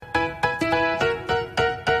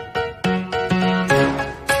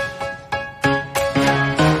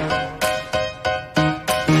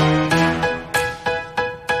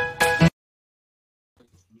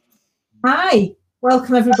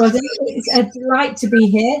Welcome, everybody. It's a delight to be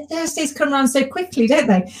here. Thursdays come around so quickly, don't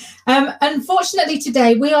they? Unfortunately,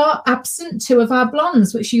 today we are absent two of our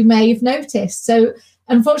blondes, which you may have noticed. So,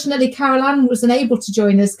 unfortunately, Carol Ann wasn't able to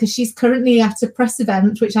join us because she's currently at a press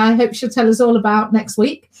event, which I hope she'll tell us all about next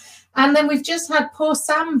week. And then we've just had poor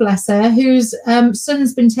Sam, bless her, whose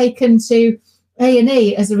son's been taken to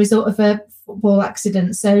A&E as a result of a football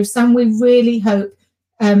accident. So, Sam, we really hope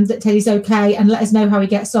that Teddy's okay, and let us know how he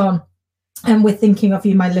gets on. And we're thinking of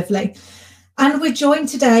you, my lovely. And we're joined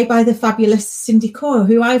today by the fabulous Cindy Coyle,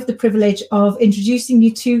 who I have the privilege of introducing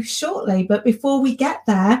you to shortly. But before we get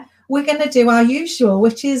there, we're going to do our usual,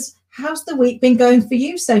 which is, how's the week been going for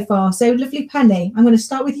you so far? So, lovely Penny, I'm going to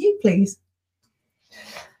start with you, please.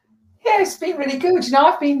 Yeah, it's been really good. You know,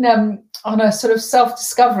 I've been on a sort of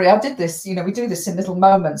self-discovery. I did this, you know, we do this in little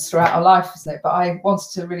moments throughout our life, isn't it? But I wanted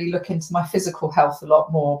to really look into my physical health a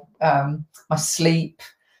lot more, my sleep,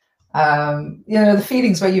 you know, the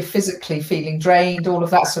feelings where you're physically feeling drained, all of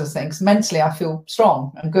that sort of things. Mentally, I feel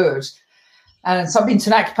strong and good. And so I've been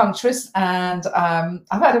to an acupuncturist, and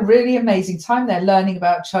I've had a really amazing time there learning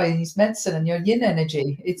about Chinese medicine and your yin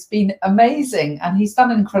energy. It's been amazing. And he's done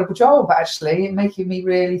an incredible job, actually, in making me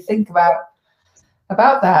really think about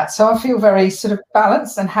that. So I feel very sort of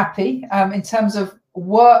balanced and happy. In terms of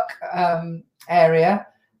work area,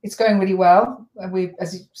 it's going really well. We,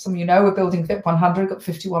 as some of you know, we're building VIP 100, got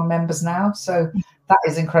 51 members now. So that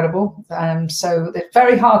is incredible. So they're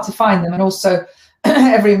very hard to find them. And also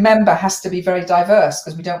every member has to be very diverse,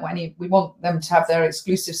 because we want them to have their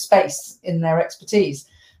exclusive space in their expertise.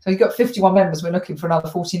 So we've got 51 members. We're looking for another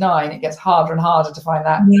 49. It gets harder and harder to find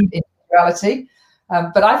that in reality.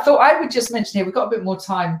 But I thought I would just mention here, we've got a bit more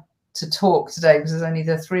time to talk today because there's only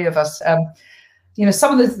the three of us. You know,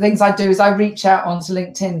 some of the things I do is I reach out onto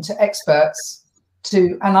LinkedIn to experts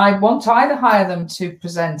and I want to either hire them to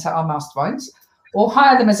present at our masterminds or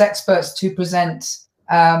hire them as experts to present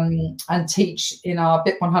and teach in our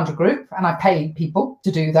BIP 100 group. And I pay people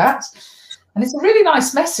to do that. And it's a really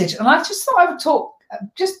nice message. And I just thought I would talk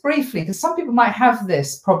just briefly, because some people might have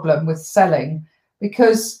this problem with selling,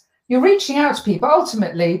 because you're reaching out to people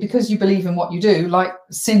ultimately because you believe in what you do, like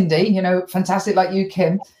Cindy, you know, fantastic, like you,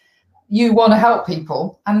 Kim. You want to help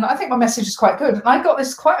people. And I think my message is quite good. And I got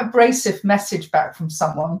this quite abrasive message back from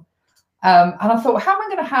someone. And I thought, how am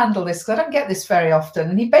I going to handle this? Because I don't get this very often.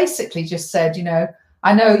 And he basically just said, you know,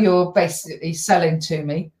 I know you're basically selling to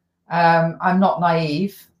me. I'm not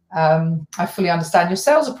naive. I fully understand your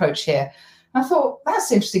sales approach here. And I thought,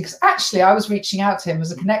 that's interesting, because actually I was reaching out to him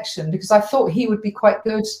as a connection because I thought he would be quite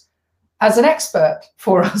good as an expert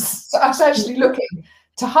for us. So I was actually looking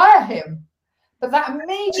to hire him. But that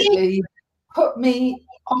immediately put me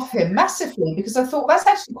off him massively, because I thought that's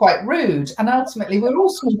actually quite rude. And ultimately, we're all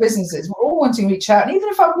small businesses. We're all wanting to reach out. And even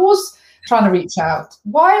if I was trying to reach out,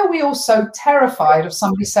 why are we all so terrified of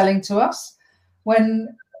somebody selling to us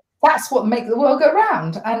when that's what makes the world go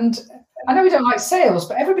round? And I know we don't like sales,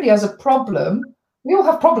 but everybody has a problem. We all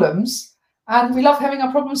have problems, and we love having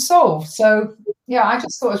our problems solved. So, yeah, I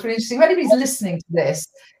just thought it was really interesting. If anybody's listening to this,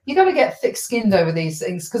 you've got to get thick-skinned over these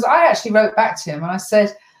things, because I actually wrote back to him and I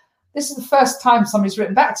said, this is the first time somebody's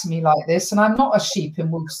written back to me like this, and I'm not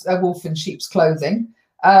a wolf in sheep's clothing.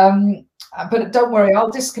 But don't worry, I'll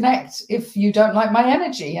disconnect if you don't like my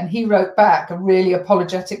energy. And he wrote back a really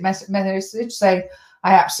apologetic message saying,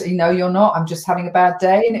 I absolutely know you're not. I'm just having a bad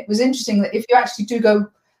day. And it was interesting that if you actually do go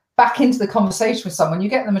back into the conversation with someone, you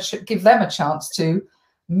give them a chance to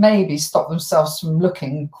maybe stop themselves from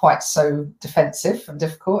looking quite so defensive and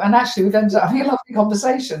difficult. And actually, we've ended up having a lovely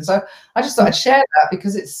conversation. So I just thought I'd share that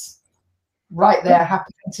because it's right there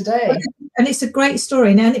happening today. And it's a great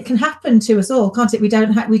story, and it can happen to us all, can't it? We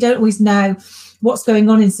don't always know what's going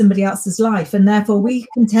on in somebody else's life, and therefore we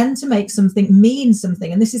can tend to make something mean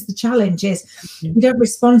something. And this is the challenge: is we don't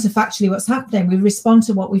respond to factually what's happening. We respond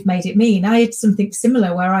to what we've made it mean. I had something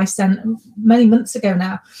similar where I sent many months ago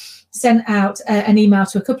now. Sent out an email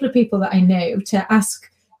to a couple of people that I knew to ask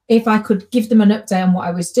if I could give them an update on what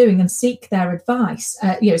I was doing and seek their advice.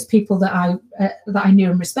 You know, as people that I knew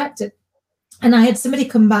and respected. And I had somebody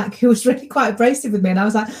come back who was really quite abrasive with me, and I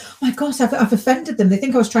was like, oh my gosh, I've offended them. They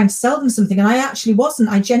think I was trying to sell them something, and I actually wasn't.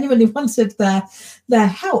 I genuinely wanted their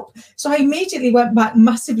help. So I immediately went back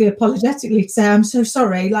massively apologetically to say, I'm so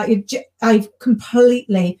sorry. Like, I've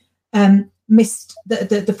completely missed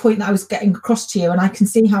the point that I was getting across to you, and I can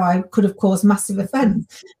see how I could have caused massive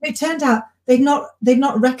offence. It turned out they'd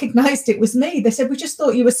not recognised it was me. They said, we just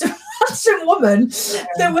thought you were handsome woman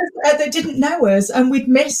that didn't know us, and we'd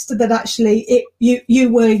missed that actually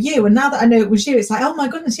you were you. And now that I know it was you, it's like, oh my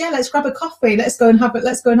goodness, yeah, let's grab a coffee, let's go and have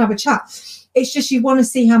a chat. It's just, you want to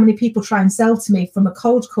see how many people try and sell to me from a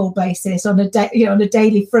cold call basis on a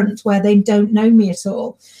daily front where they don't know me at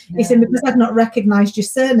all. Yeah. He said, because I've not recognised your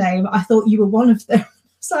surname, I thought you were one of them.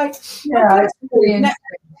 It's like, yeah,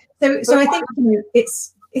 so I think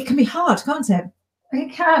it can be hard, can't it?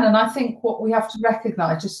 It can, and I think what we have to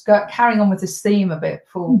recognise, just carrying on with this theme a bit,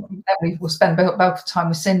 then we will spend a bit of time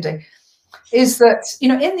with Cindy, is that, you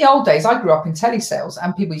know, in the old days, I grew up in telesales,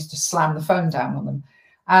 and people used to slam the phone down on them.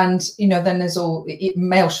 And, you know, then there's all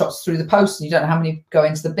mail shots through the post, and you don't know how many go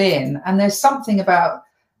into the bin. And there's something about,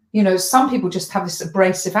 you know, some people just have this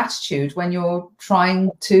abrasive attitude when you're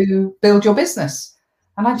trying to build your business.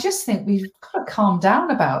 And I just think we've got to calm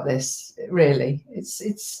down about this, really.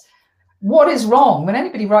 It's what is wrong? When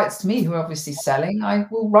anybody writes to me who are obviously selling, I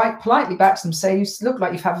will write politely back to them, say, you look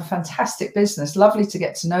like you have a fantastic business. Lovely to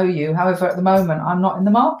get to know you. However, at the moment, I'm not in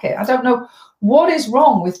the market. I don't know what is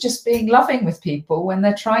wrong with just being loving with people when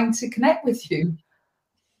they're trying to connect with you.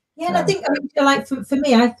 Yeah, and I think, like for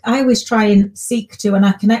me, I always try and seek to, when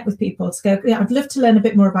I connect with people, to go, yeah, I'd love to learn a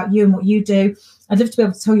bit more about you and what you do. I'd love to be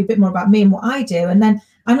able to tell you a bit more about me and what I do. And then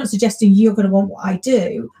I'm not suggesting you're going to want what I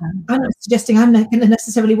do. I'm not suggesting I'm not going to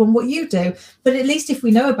necessarily want what you do. But at least if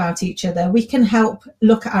we know about each other, we can help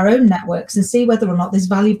look at our own networks and see whether or not there's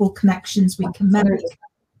valuable connections we can make.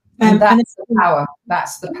 And that's the power.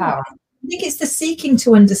 That's the power. I think it's the seeking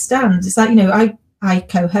to understand. It's like, you know, I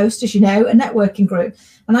co-host, as you know, a networking group,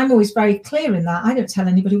 and I'm always very clear in that. I don't tell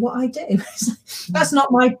anybody what I do. That's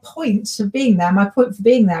not my point of being there. My point for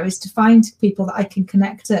being there is to find people that I can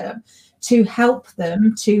connect to help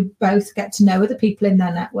them to both get to know other people in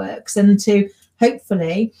their networks and to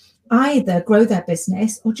hopefully either grow their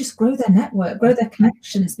business or just grow their network, grow their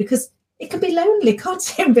connections, because it can be lonely,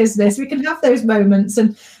 can't it, in business? We can have those moments,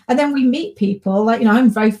 and then we meet people. Like, you know,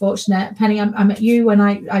 I'm very fortunate, Penny. I met you when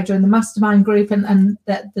I joined the mastermind group, and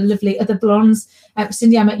the lovely other blondes.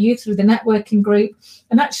 Cindy, I met you through the networking group,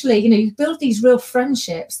 and actually, you know, you build these real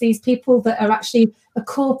friendships. These people that are actually a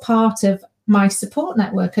core part of my support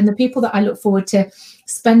network, and the people that I look forward to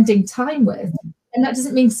spending time with. And that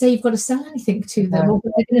doesn't mean to say you've got to sell anything to them or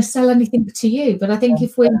that they're going to sell anything to you. But I think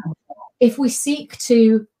if we seek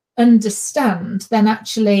to understand, then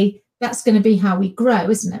actually that's going to be how we grow,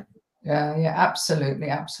 isn't it? Yeah, absolutely.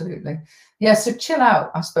 Yeah, so chill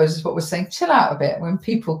out, I suppose, is what we're saying. Chill out a bit when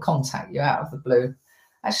people contact you out of the blue.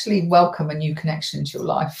 Actually welcome a new connection into your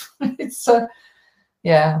life. It's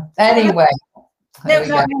anyway. No,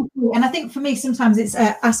 and I think for me, sometimes it's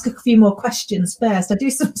ask a few more questions first. I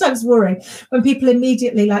do sometimes worry when people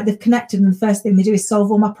immediately, like, they've connected and the first thing they do is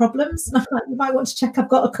solve all my problems. And I'm like, you might want to check I've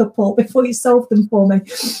got a couple before you solve them for me.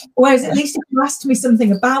 Whereas at least if you asked me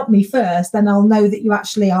something about me first, then I'll know that you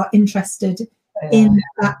actually are interested in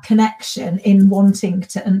that connection, in wanting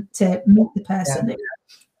to meet the person. Yeah.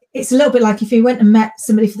 It's a little bit like if you went and met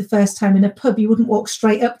somebody for the first time in a pub, you wouldn't walk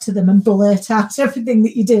straight up to them and blurt out everything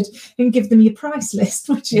that you did and give them your price list,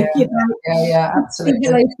 would you? Yeah,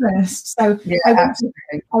 absolutely. First. So I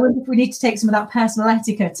wonder if we need to take some of that personal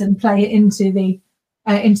etiquette and play it into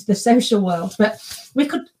the social world. But we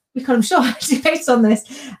could, I'm sure, debate on this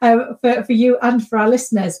for you and for our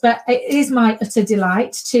listeners. But it is my utter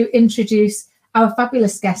delight to introduce our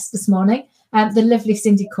fabulous guest this morning, the lovely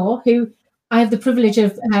Cindy Corr, who I have the privilege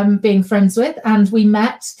of being friends with, and we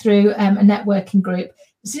met through a networking group.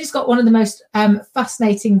 Cindy's got one of the most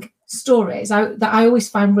fascinating stories that I always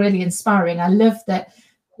find really inspiring. I love that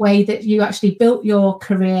way that you actually built your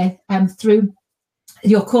career through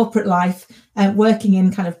your corporate life, working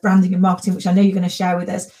in kind of branding and marketing, which I know you're going to share with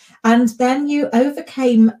us. And then you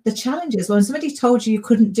overcame the challenges. When somebody told you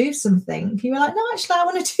couldn't do something, you were like, no, actually, I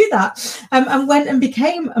want to do that. And went and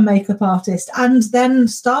became a makeup artist, and then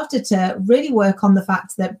started to really work on the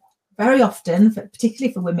fact that very often,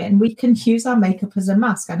 particularly for women, we can use our makeup as a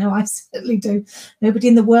mask. I know I certainly do. Nobody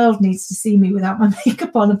in the world needs to see me without my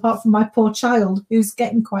makeup on, apart from my poor child, who's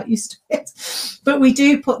getting quite used to it. But we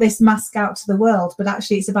do put this mask out to the world, but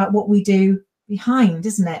actually it's about what we do behind,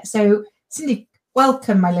 isn't it? So, Cindy,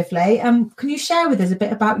 welcome, my lovely. Can you share with us a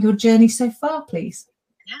bit about your journey so far, please?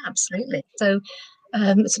 Yeah, absolutely. So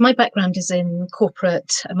my background is in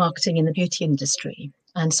corporate marketing in the beauty industry.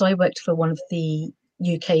 And so I worked for one of the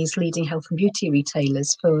UK's leading health and beauty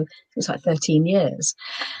retailers for, it was like 13 years.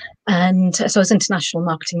 And so I was international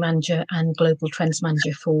marketing manager and global trends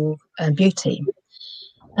manager for beauty.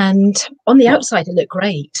 And on the outside, it looked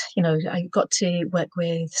great. You know, I got to work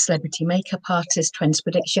with celebrity makeup artists, trends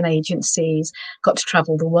prediction agencies, got to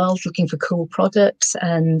travel the world looking for cool products,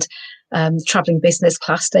 and traveling business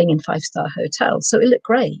class, staying in 5-star hotels. So it looked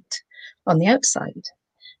great on the outside.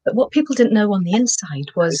 But what people didn't know on the inside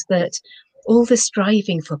was that all this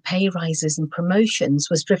striving for pay rises and promotions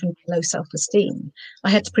was driven by low self-esteem. I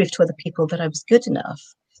had to prove to other people that I was good enough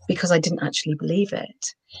because I didn't actually believe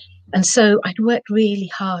it. And so I'd work really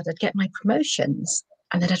hard. I'd get my promotions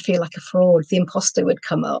and then I'd feel like a fraud. The imposter would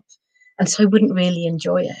come up. And so I wouldn't really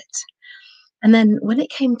enjoy it. And then when it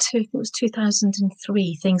came to, I think it was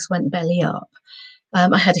 2003, things went belly up.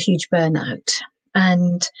 I had a huge burnout.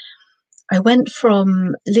 And I went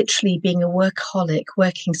from literally being a workaholic,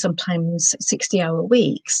 working sometimes 60-hour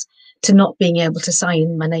weeks, to not being able to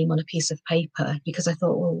sign my name on a piece of paper because I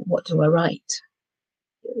thought, well, what do I write?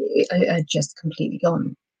 I'd just completely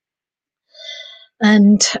gone.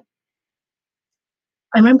 And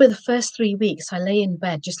I remember the first 3 weeks, I lay in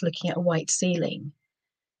bed just looking at a white ceiling.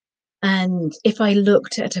 And if I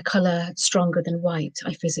looked at a colour stronger than white,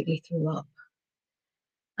 I physically threw up.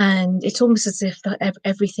 And it's almost as if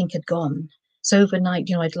everything had gone. So overnight,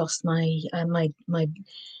 you know, I'd lost my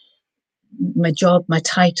job, my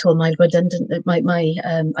title, my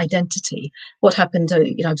identity. What happened?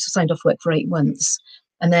 You know, I was signed off work for 8 months.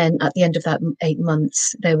 And then at the end of that 8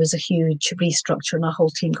 months, there was a huge restructure and our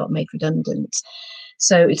whole team got made redundant.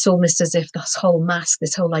 So it's almost as if this whole mask,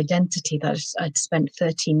 this whole identity that I'd spent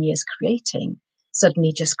 13 years creating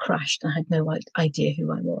suddenly just crashed. I had no idea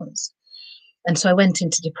who I was. And so I went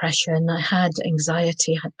into depression. I had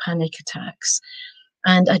anxiety, I had panic attacks.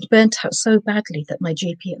 And I'd burnt out so badly that my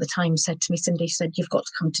GP at the time said to me, Cindy, said, you've got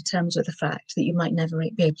to come to terms with the fact that you might never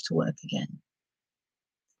be able to work again.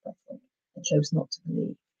 I chose not to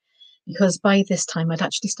believe, because by this time I'd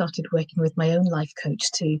actually started working with my own life coach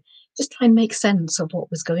to just try and make sense of what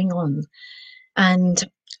was going on. And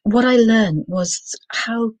what I learned was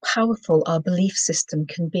how powerful our belief system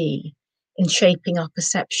can be in shaping our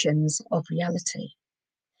perceptions of reality.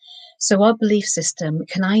 So our belief system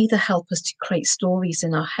can either help us to create stories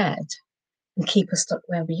in our head and keep us stuck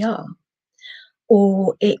where we are,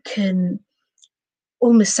 or it can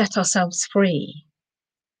almost set ourselves free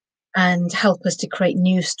and help us to create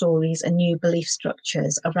new stories and new belief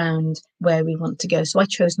structures around where we want to go. So I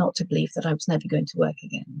chose not to believe that I was never going to work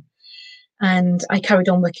again. And I carried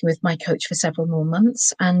on working with my coach for several more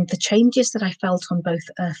months. And the changes that I felt on both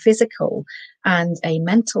a physical and a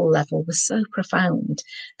mental level was so profound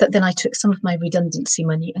that then I took some of my redundancy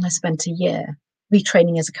money and I spent a year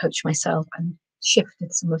retraining as a coach myself and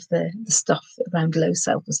shifted some of the stuff around low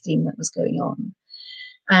self-esteem that was going on.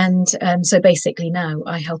 And so basically now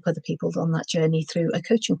I help other people on that journey through a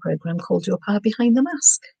coaching program called Your Power Behind the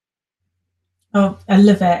Mask. Oh, I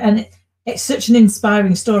love it. And it's such an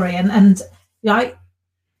inspiring story. And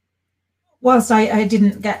whilst I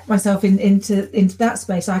didn't get myself into that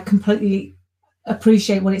space, I completely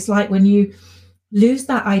appreciate what it's like when you lose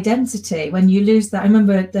that identity, when you lose that. I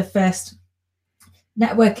remember the first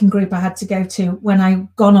networking group I had to go to when I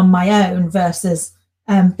gone on my own versus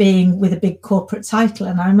being with a big corporate title.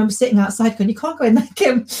 And I remember sitting outside going, you can't go in there,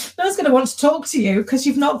 Kim. No one's going to want to talk to you because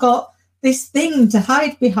you've not got this thing to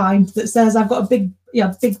hide behind that says I've got a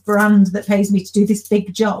big brand that pays me to do this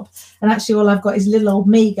big job. And actually all I've got is little old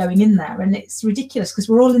me going in there. And it's ridiculous because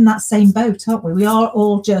we're all in that same boat, aren't we? We are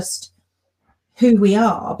all just who we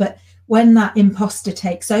are. But when that imposter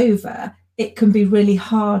takes over, it can be really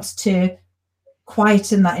hard to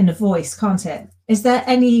quieten that inner voice, can't it? Is there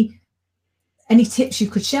any tips you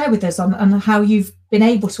could share with us on how you've been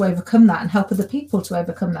able to overcome that and help other people to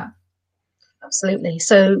overcome that? Absolutely.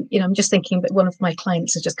 So, you know, I'm just thinking, but one of my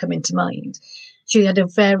clients has just come into mind. She had a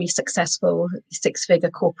very successful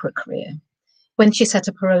 6-figure corporate career. When she set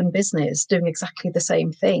up her own business, doing exactly the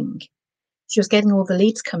same thing, she was getting all the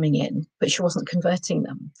leads coming in, but she wasn't converting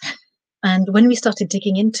them. And when we started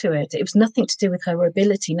digging into it, it was nothing to do with her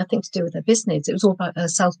ability, nothing to do with her business. It was all about her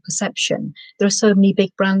self-perception. There are so many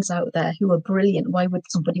big brands out there who are brilliant. Why would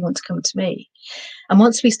somebody want to come to me? And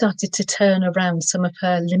once we started to turn around some of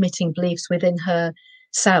her limiting beliefs within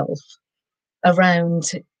herself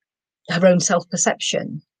around her own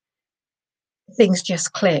self-perception, things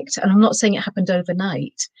just clicked. And I'm not saying it happened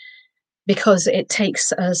overnight, because it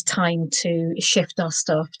takes us time to shift our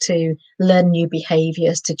stuff, to learn new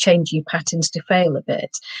behaviors, to change new patterns, to fail a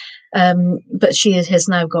bit. But she has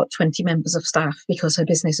now got 20 members of staff because her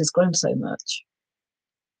business has grown so much.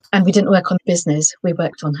 And we didn't work on the business, we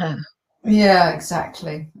worked on her. Yeah,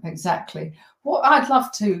 exactly. What I'd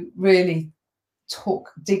love to really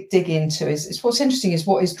dig into is what's interesting is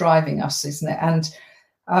what is driving us, isn't it? And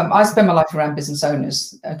I spend my life around business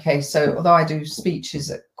owners. Okay, so although I do speeches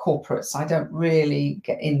at corporates, I don't really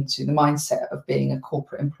get into the mindset of being a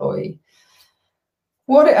corporate employee.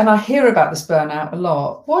 And I hear about this burnout a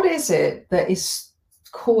lot. What is it that is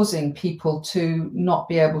causing people to not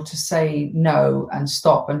be able to say no and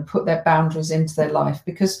stop and put their boundaries into their life?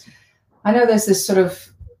 Because I know there's this sort of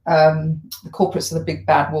the corporates are the big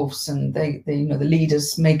bad wolves, and they you know, the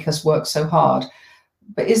leaders make us work so hard.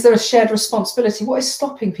 But is there a shared responsibility? What is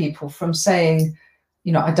stopping people from saying,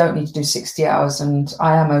 you know, I don't need to do 60 hours and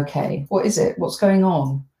I am okay? What is it? What's going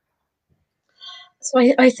on? So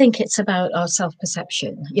I think it's about our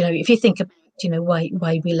self-perception. You know, if you think about, you know, why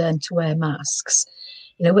we learn to wear masks,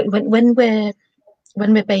 you know, when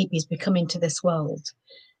we're babies, we come into this world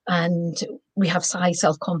and we have high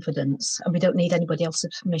self-confidence and we don't need anybody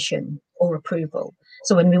else's permission or approval.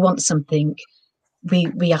 So when we want something,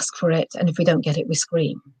 we ask for it, and if we don't get it, we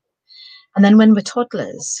scream. And then when we're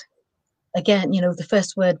toddlers, again, you know, the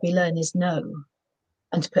first word we learn is no,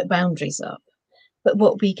 and to put boundaries up. But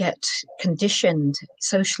what we get conditioned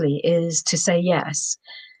socially is to say yes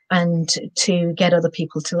and to get other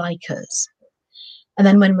people to like us. And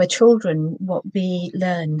then when we're children, what we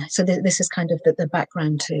learn, so this is kind of the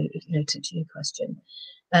background to, you know, to your question.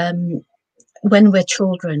 When we're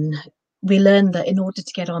children, we learn that in order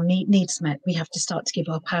to get our needs met, we have to start to give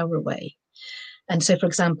our power away. And so, for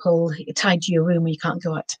example, tidy your room where you can't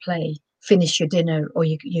go out to play, finish your dinner, or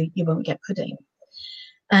you won't get pudding.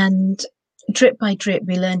 And drip by drip,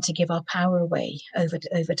 we learn to give our power away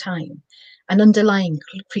over time. And underlying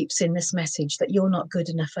creeps in this message that you're not good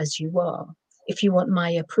enough as you are. If you want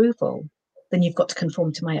my approval, then you've got to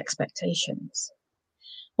conform to my expectations.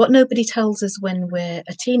 What nobody tells us when we're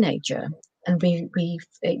a teenager and we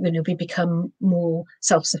become more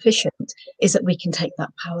self-sufficient is that we can take that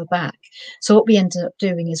power back. So what we end up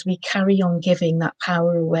doing is we carry on giving that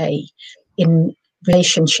power away in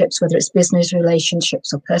relationships, whether it's business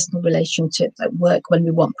relationships or personal relationships at work, when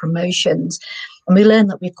we want promotions, and we learn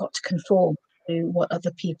that we've got to conform to what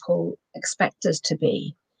other people expect us to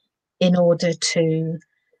be in order to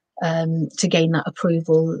gain that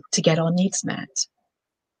approval, to get our needs met.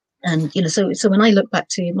 And you know, so when I look back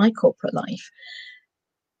to my corporate life,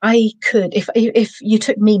 I could, if you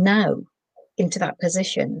took me now into that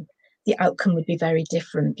position, the outcome would be very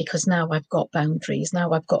different, because now I've got boundaries,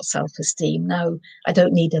 now I've got self-esteem, now I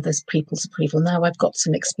don't need other people's approval, now I've got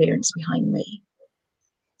some experience behind me.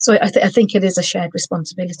 So I think it is a shared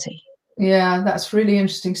responsibility. Yeah, that's really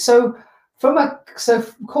interesting. So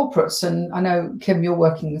corporates, and I know, Kim, you're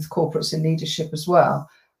working with corporates in leadership as well.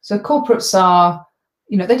 So corporates are,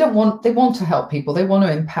 you know, they want to help people, they want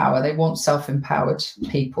to empower, they want self-empowered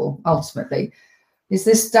people ultimately. Is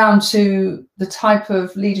this down to the type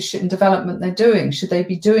of leadership and development they're doing? Should they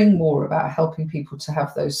be doing more about helping people to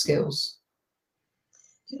have those skills?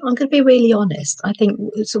 I'm going to be really honest. I think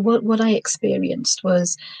so. What I experienced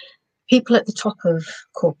was people at the top of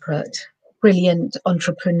corporate, brilliant,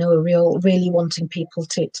 entrepreneurial, really wanting people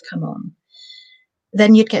to come on.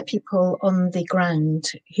 Then you'd get people on the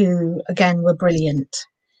ground who, again, were brilliant.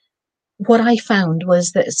 What I found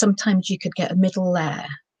was that sometimes you could get a middle layer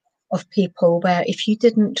of people where if you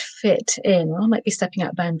didn't fit in, well, I might be stepping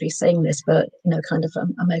out of boundaries saying this, but you know, kind of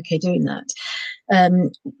I'm okay doing that.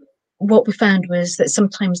 What we found was that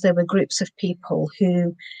sometimes there were groups of people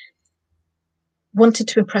who wanted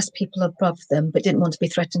to impress people above them, but didn't want to be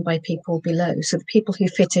threatened by people below. So the people who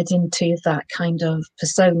fitted into that kind of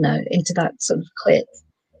persona, into that sort of clique,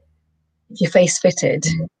 if your face fitted,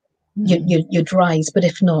 you'd rise, but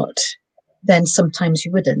if not, then sometimes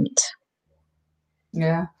you wouldn't.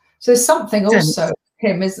 Yeah. So there's something also,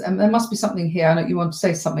 Kim, there must be something here. I know you want to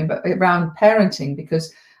say something, but around parenting,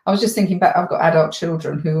 because I was just thinking back, I've got adult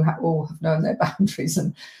children who all have known their boundaries,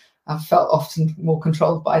 and I've felt often more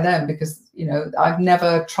controlled by them because, you know, I've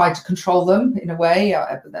never tried to control them in a way,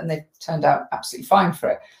 but then they've turned out absolutely fine for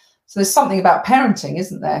it. So there's something about parenting,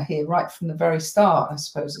 isn't there, here, right from the very start, I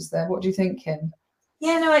suppose, is there? What do you think, Kim?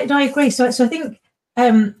 Yeah, no, I agree. So I think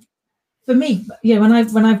for me, you know,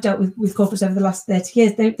 when I've dealt with corporates over the last 30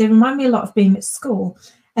 years, they remind me a lot of being at school.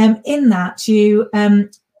 In that you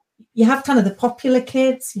have kind of the popular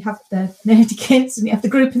kids, you have the nerdy kids, and you have the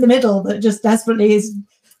group in the middle that just desperately is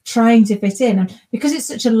trying to fit in. And because it's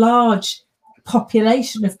such a large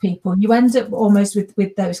population of people, you end up almost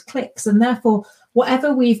with those cliques, and therefore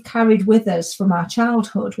whatever we've carried with us from our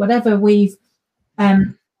childhood, whatever we've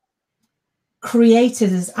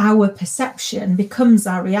created as our perception, becomes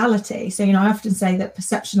our reality. So, you know, I often say that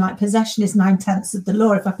perception, like possession, is 9/10 of the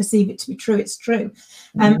law. If I perceive it to be true, it's true.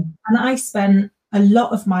 And I spent a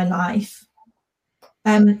lot of my life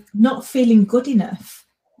not feeling good enough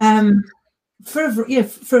for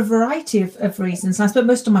a variety of reasons. And I spent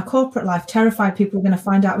most of my corporate life terrified people were going to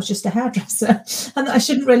find out I was just a hairdresser and that I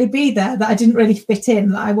shouldn't really be there, that I didn't really fit in,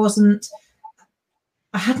 that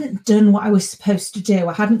I hadn't done what I was supposed to do.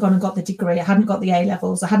 I hadn't gone and got the degree. I hadn't got the A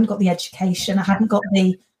levels. I hadn't got the education. I hadn't got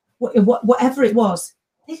the whatever it was.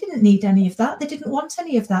 They didn't need any of that. They didn't want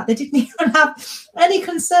any of that. They didn't even have any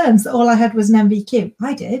concerns that all I had was an MVQ.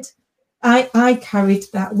 I did. I carried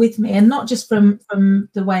that with me, and not just from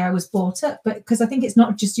the way I was brought up, but because I think you're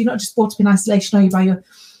not just brought up in isolation, are you,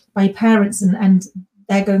 by your parents, and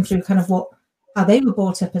they're going through kind of how they were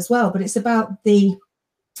brought up as well. But it's about the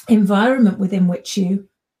environment within which you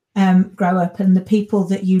grow up and the people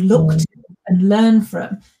that you look to and learn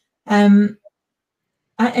from. And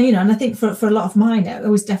I think for a lot of mine, I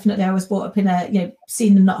was brought up in a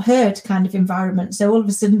seen and not heard kind of environment. So all of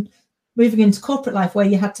a sudden, moving into corporate life where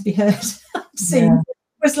you had to be heard, seen,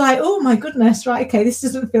 was like, oh my goodness, right? Okay, this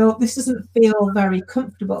doesn't feel very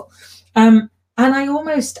comfortable. And I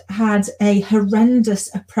almost had a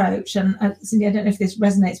horrendous approach. And Cindy, I don't know if this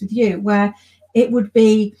resonates with you, where it would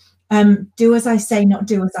be do as I say, not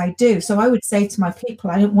do as I do. So I would say to my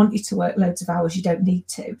people, I don't want you to work loads of hours you don't need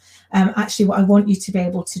to. Actually, what I want you to be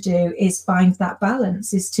able to do is find that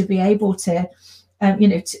balance, is to be able to,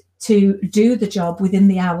 to do the job within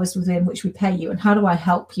the hours within which we pay you. And how do I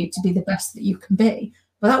help you to be the best that you can be?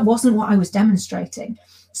 But that wasn't what I was demonstrating.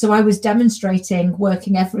 So I was demonstrating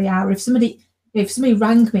working every hour. If somebody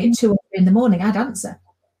rang me at 2 in the morning, I'd answer.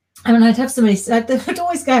 And when I'd have somebody said, they'd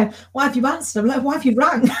always go, why have you answered? I'm like, why have you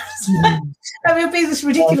rang? I mean, it would be this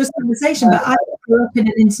ridiculous conversation, but I grew up in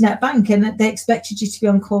an internet bank and they expected you to be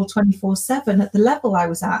on call 24/7 at the level I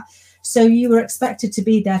was at. So you were expected to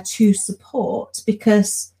be there to support,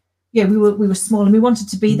 because we were small and we wanted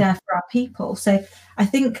to be there for our people. So I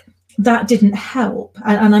think that didn't help,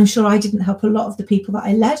 and I'm sure I didn't help a lot of the people that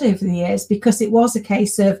I led over the years, because it was a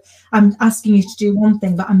case of, I'm asking you to do one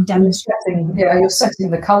thing, but I'm demonstrating. You're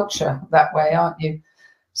setting the culture that way, aren't you?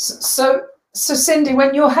 So Cindy,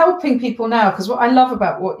 when you're helping people now, because what I love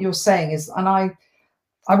about what you're saying is, and I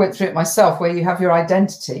went through it myself, where you have your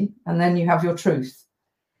identity and then you have your truth,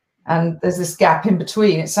 and there's this gap in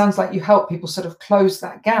between. It sounds like you help people sort of close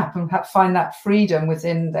that gap and find that freedom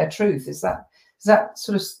within their truth. Is that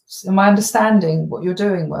sort of, am I understanding what you're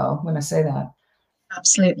doing well when I say that?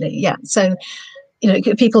 Absolutely, yeah. So,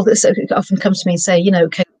 people often come to me and say,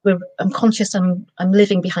 okay, I'm conscious, I'm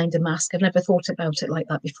living behind a mask. I've never thought about it like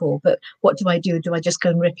that before. But what do I do? Do I just go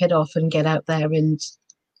and rip it off and get out there and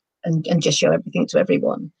just show everything to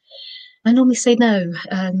everyone? I normally say no,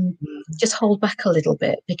 just hold back a little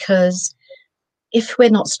bit, because if we're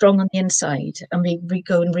not strong on the inside and we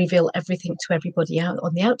go and reveal everything to everybody out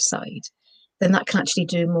on the outside, then that can actually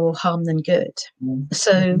do more harm than good.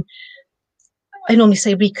 So I normally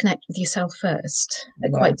say reconnect with yourself first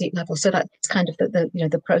at quite deep level. So that's kind of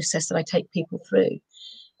the process that I take people through.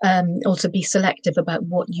 Also be selective about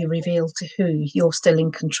what you reveal to who. You're still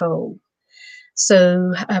in control.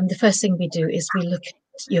 So the first thing we do is we look at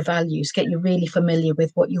your values, get you really familiar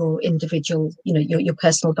with what your individual, your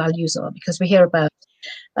personal values are, because we hear about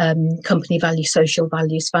company values, social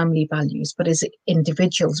values, family values, but as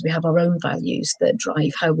individuals, we have our own values that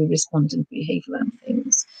drive how we respond and behave around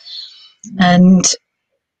things. And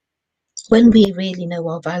when we really know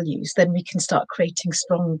our values, then we can start creating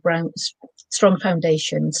strong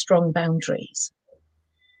foundations, strong boundaries.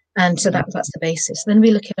 And so that's the basis. Then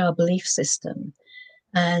we look at our belief system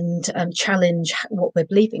and challenge what we're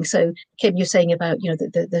believing. So Kim, you're saying about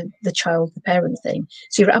the child, the parent thing.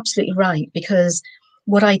 So you're absolutely right, because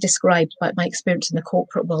what I described about my experience in the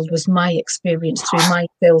corporate world was my experience through my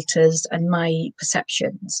filters and my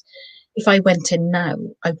perceptions. If I went in now,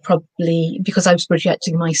 I'd probably, because I was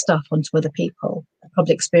projecting my stuff onto other people, I'd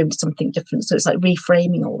probably experience something different. So it's like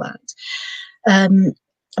reframing all that.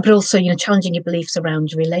 But also, challenging your beliefs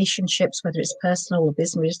around relationships, whether it's personal or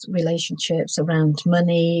business relationships, around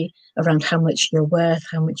money, around how much you're worth,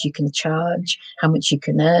 how much you can charge, how much you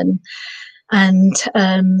can earn. And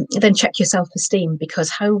then check your self-esteem, because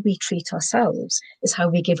how we treat ourselves is how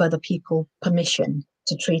we give other people permission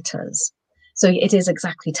to treat us. So it is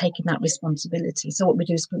exactly taking that responsibility. So what we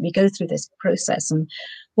do is we go through this process. And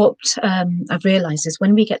what I've realized is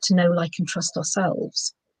when we get to know, like, and trust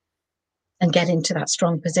ourselves and get into that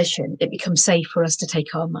strong position, it becomes safe for us to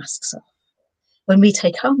take our masks off. When we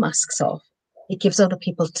take our masks off, it gives other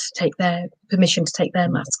people to take their permission to take their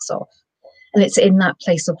masks off. And it's in that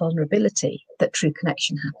place of vulnerability that true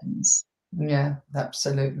connection happens. Yeah,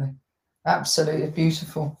 absolutely. Absolutely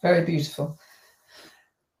beautiful. Very beautiful.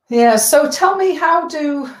 Yeah. So tell me, how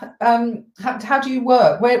do you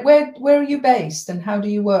work? Where are you based, and how do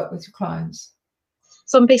you work with your clients?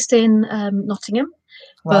 So I'm based in Nottingham,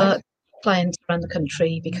 Right. but clients around the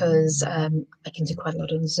country because I can do quite a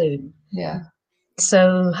lot on Zoom. Yeah.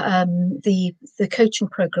 So the coaching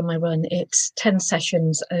program I run, it's 10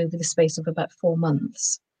 sessions over the space of about 4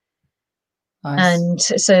 months. Nice. And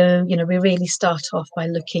so, you know, we really start off by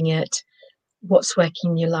looking at what's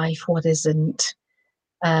working in your life, what isn't.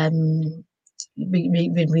 We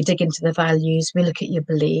dig into the values, we look at your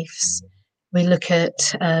beliefs, we look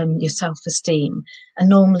at your self-esteem. And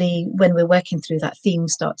normally when we're working through that,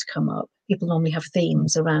 themes start to come up. People normally have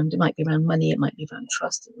themes around, it might be around money, it might be around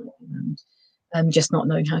trust, it might be around just not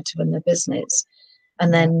knowing how to run their business.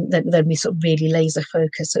 And then we sort of really laser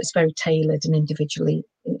focus, so it's very tailored and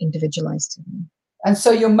individualized to them. And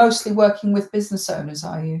so you're mostly working with business owners,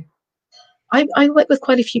 are you? I work with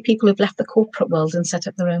quite a few people who've left the corporate world and set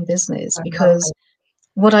up their own business, because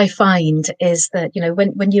what I find is that, you know,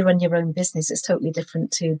 when you run your own business, it's totally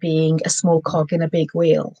different to being a small cog in a big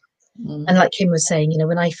wheel. And like Kim was saying, you know,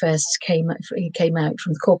 when I first came out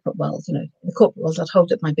from the corporate world, you know, in the corporate world, I'd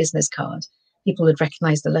hold up my business card, people would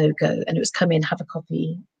recognize the logo, and it was come in, have a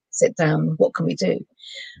coffee, sit down, what can we do?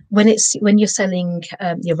 When you're selling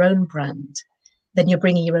your own brand, then you're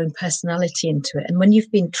bringing your own personality into it. And when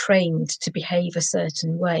you've been trained to behave a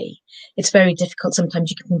certain way, it's very difficult.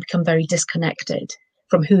 Sometimes you can become very disconnected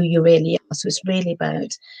from who you really are. So it's really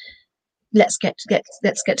about, let's get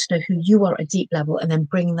to know who you are at a deep level, and then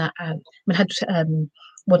bring that out. I had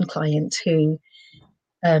one client who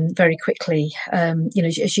very quickly, you know,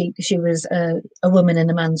 she was a woman in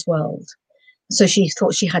a man's world. So she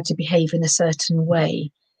thought she had to behave in a certain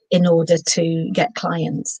way in order to get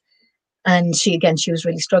clients. And she was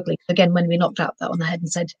really struggling. Again, when we knocked out that on the head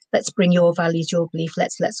and said, let's bring your values, your belief,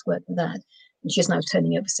 let's work with that. And she's now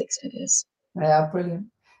turning over 6 figures. Yeah, brilliant.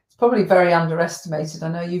 It's probably very underestimated. I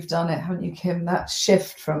know you've done it, haven't you, Kim? That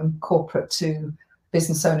shift from corporate to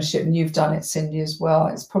business ownership, and you've done it, Cindy, as well.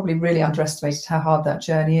 It's probably really underestimated how hard that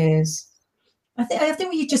journey is. I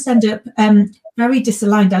think we just end up very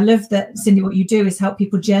disaligned. I love that, Cindy, what you do is help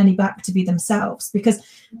people journey back to be themselves, because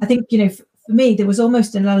I think, you know, for me, there was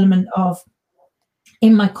almost an element of,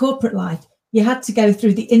 in my corporate life, you had to go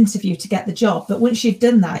through the interview to get the job. But once you'd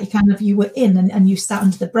done that, you were in and you sat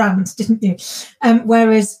under the brand, didn't you?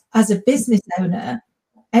 Whereas as a business owner,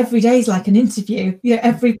 every day is like an interview. You know,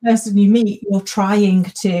 every person you meet, you're trying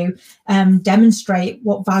to demonstrate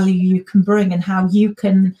what value you can bring and how you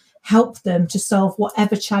can help them to solve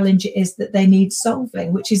whatever challenge it is that they need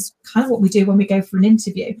solving, which is kind of what we do when we go for an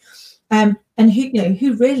interview. And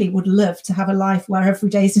who really would love to have a life where every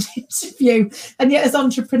day is an interview? And yet, as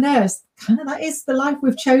entrepreneurs, kind of that is the life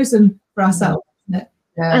we've chosen for ourselves, isn't it?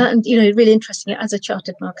 Yeah. And you know, really interesting. As a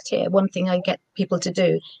chartered marketeer, one thing I get people to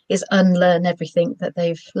do is unlearn everything that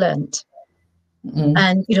they've learned.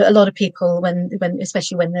 And you know, a lot of people, when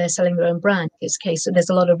especially when they're selling their own brand, it's a case that there's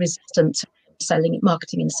a lot of resistance to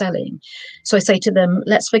marketing and selling. So I say to them,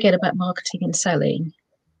 let's forget about marketing and selling,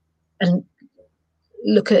 and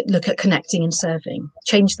look at connecting and serving.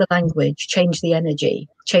 Change the language, change the energy,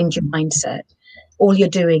 change your mindset. All you're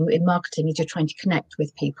doing in marketing is you're trying to connect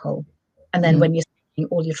with people, and then when you're selling,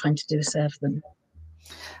 all you're trying to do is serve them.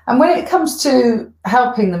 And when it comes to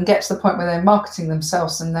helping them get to the point where they're marketing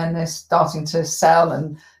themselves and then they're starting to sell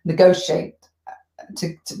and negotiate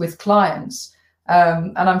with clients,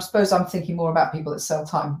 and I suppose I'm thinking more about people that sell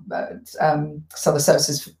sell the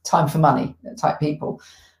services for time for money type people.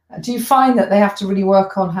 Do you find that they have to really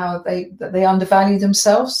work on how they undervalue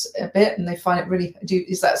themselves a bit, and they find it really?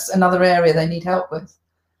 Is that another area they need help with?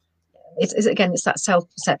 It's that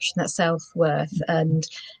self-perception, that self-worth, and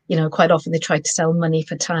you know, quite often they try to sell money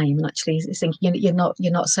for time, and actually thinking you're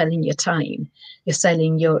not selling your time, you're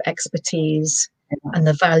selling your expertise and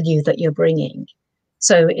the value that you're bringing.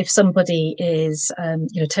 So if somebody is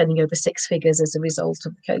turning over 6 figures as a result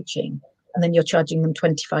of the coaching, and then you're charging them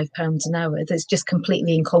 £25 an hour, that's just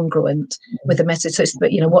completely incongruent with the message. So it's,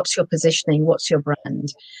 you know, what's your positioning, what's your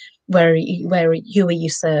brand, who are you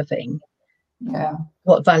serving? Yeah.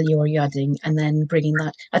 What value are you adding? And then bringing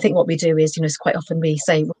that. I think what we do is, you know, quite often we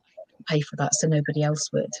say, well, pay for that so nobody else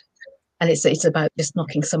would. And it's about just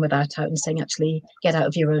knocking some of that out and saying, actually, get out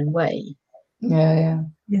of your own way. Yeah.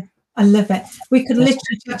 I love it. We could literally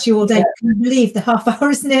chat to you all day. I can't believe the half hour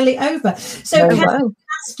is nearly over. So can I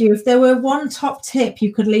ask you, if there were one top tip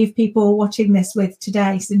you could leave people watching this with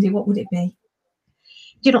today, Cindy, what would it be?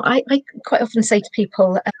 You know, I quite often say to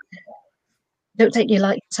people, don't take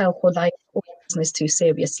your yourself or life or business too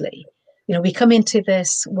seriously. You know, we come into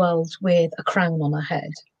this world with a crown on our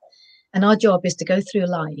head. And our job is to go through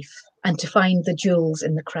life and to find the jewels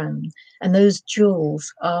in the crown. And those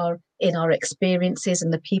jewels are in our experiences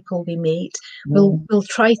and the people we meet. We'll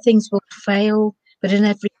try things, we'll fail, but in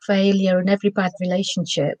every failure and every bad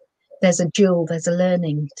relationship, there's a jewel, there's a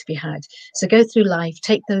learning to be had. So go through life,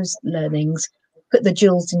 take those learnings, put the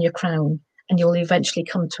jewels in your crown, and you'll eventually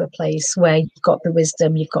come to a place where you've got the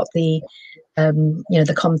wisdom, you've got the,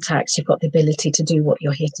 the contacts, you've got the ability to do what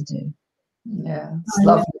you're here to do. Yeah, it's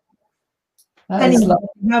lovely. Anyway,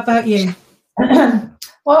 how about you?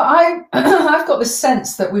 Well, I've got the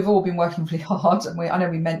sense that we've all been working really hard, and I know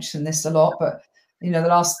we mentioned this a lot, but the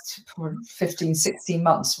last 15, 16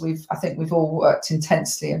 months, I think we've all worked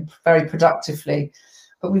intensely and very productively.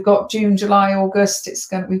 But we've got June, July, August.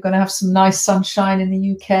 We're going to have some nice sunshine in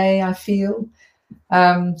the UK, I feel.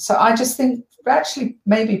 So I just think actually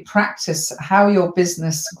maybe practice how your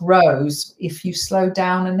business grows if you slow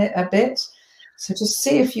down a bit. So just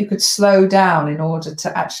see if you could slow down in order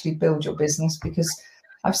to actually build your business, because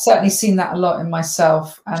I've certainly seen that a lot in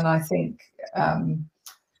myself. And I think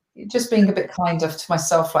just being a bit kinder to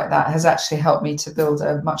myself like that has actually helped me to build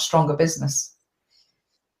a much stronger business.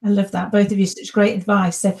 I love that. Both of you, such great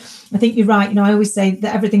advice. So I think you're right. I always say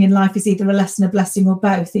that everything in life is either a lesson, a blessing, or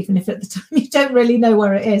both, even if at the time you don't really know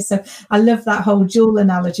where it is. So I love that whole jewel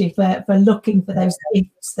analogy for looking for those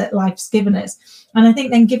gifts that life's given us. And I think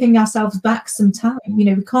then giving ourselves back some time.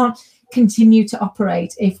 We can't continue to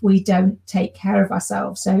operate if we don't take care of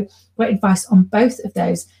ourselves. So great advice on both of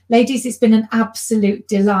those. Ladies, it's been an absolute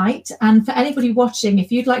delight. And for anybody watching,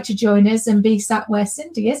 if you'd like to join us and be sat where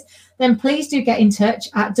Cindy is, then please do get in touch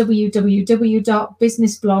at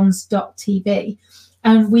www.businessblondes.tv.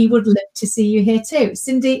 And we would love to see you here too.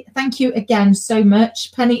 Cindy, thank you again so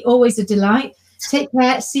much. Penny, always a delight. Take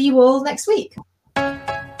care. See you all next week.